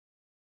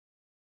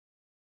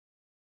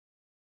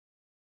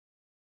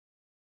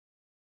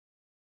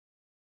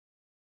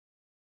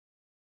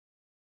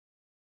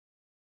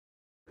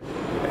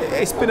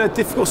It's been a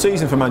difficult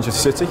season for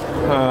Manchester City.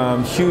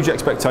 Huge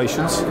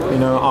expectations, you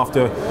know,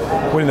 after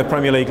winning the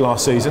Premier League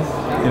last season.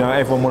 You know,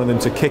 everyone wanted them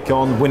to kick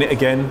on, win it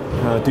again,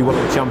 do well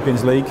in the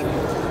Champions League.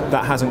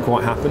 That hasn't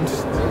quite happened.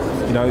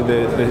 You know,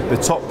 the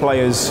top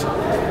players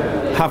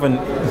haven't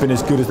been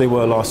as good as they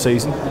were last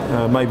season,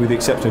 maybe with the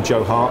exception of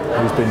Joe Hart,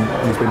 who's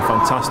been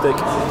fantastic.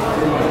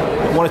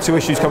 One or two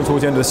issues coming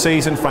towards the end of the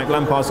season. Frank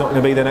Lampard's not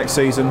going to be there next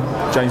season.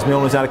 James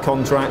Milner's out of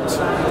contract.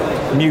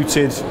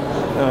 Muted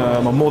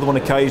on more than one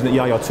occasion that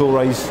Yaya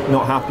Touré's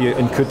not happy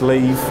and could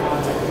leave.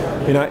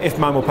 You know, if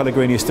Manuel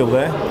Pellegrini is still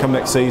there come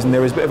next season,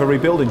 there is a bit of a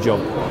rebuilding job.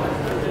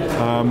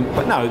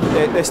 But no,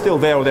 they're still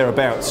there or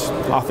thereabouts.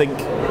 I think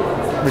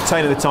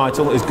retaining the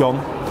title is gone.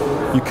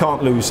 You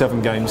can't lose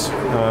 7 games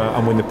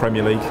and win the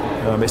Premier League.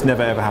 It's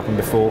never ever happened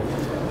before.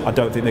 I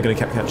don't think they're going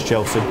to catch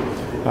Chelsea.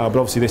 But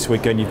obviously this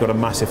weekend you've got a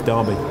massive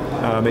derby.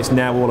 It's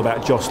now all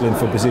about jostling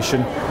for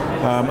position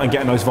and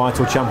getting those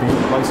vital Champions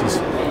League places.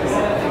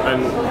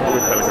 And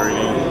with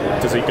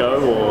Pellegrini, does he go,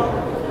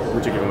 or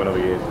would you give him another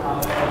year?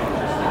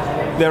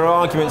 There are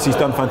arguments he's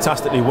done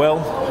fantastically well.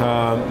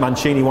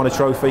 Mancini won a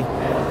trophy,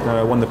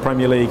 won the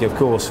Premier League, of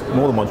course,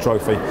 more than one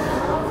trophy,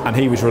 and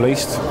he was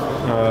released.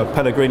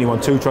 Pellegrini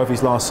won 2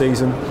 trophies last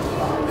season.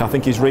 I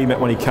think his remit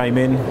when he came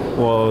in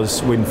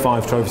was win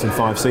 5 trophies in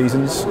 5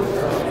 seasons.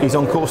 He's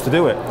on course to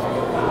do it.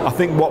 I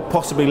think what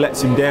possibly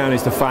lets him down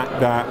is the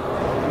fact that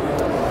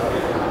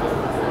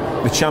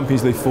the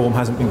Champions League form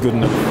hasn't been good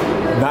enough.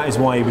 That is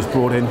why he was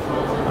brought in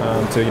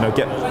to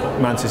get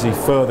Man City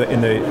further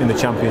in the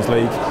Champions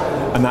League,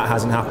 and that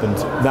hasn't happened.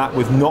 That,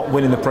 with not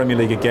winning the Premier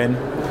League again,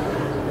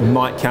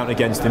 might count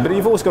against him. But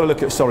you've also got to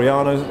look at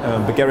Soriano,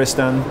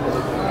 Begiristain.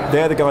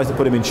 They're the guys that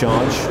put him in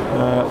charge.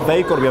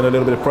 They've got to be under a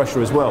little bit of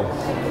pressure as well.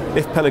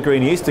 If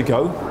Pellegrini is to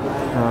go,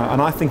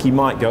 and I think he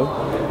might go,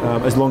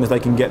 as long as they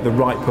can get the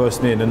right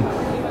person in. And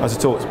as I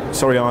talked,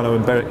 Soriano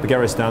and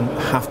Begiristain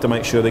have to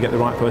make sure they get the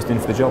right person in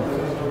for the job.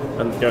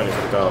 And going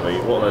into the derby,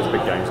 what are those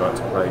big games like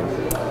to play?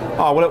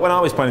 Oh, well, when I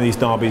was playing these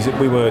derbies,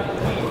 we were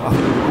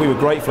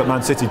grateful at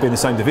Man City being in the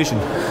same division.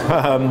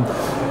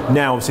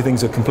 Now, obviously,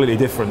 things are completely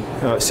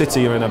different.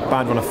 City are in a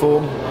bad run of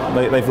form.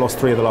 They've lost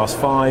 3 of the last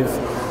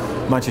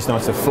 5. Manchester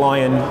United are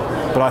flying,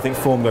 but I think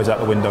form goes out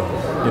the window.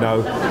 You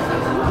know,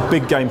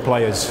 big game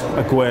players: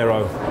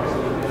 Aguero,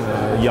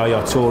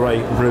 Yaya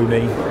Touré,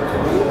 Rooney.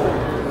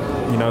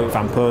 You know,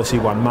 Van Persie,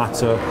 Juan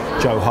Mata,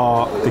 Joe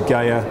Hart, De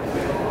Gea.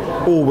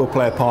 All will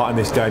play a part in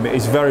this game. It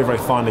is very, very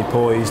finely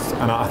poised,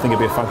 and I think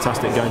it'll be a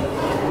fantastic game.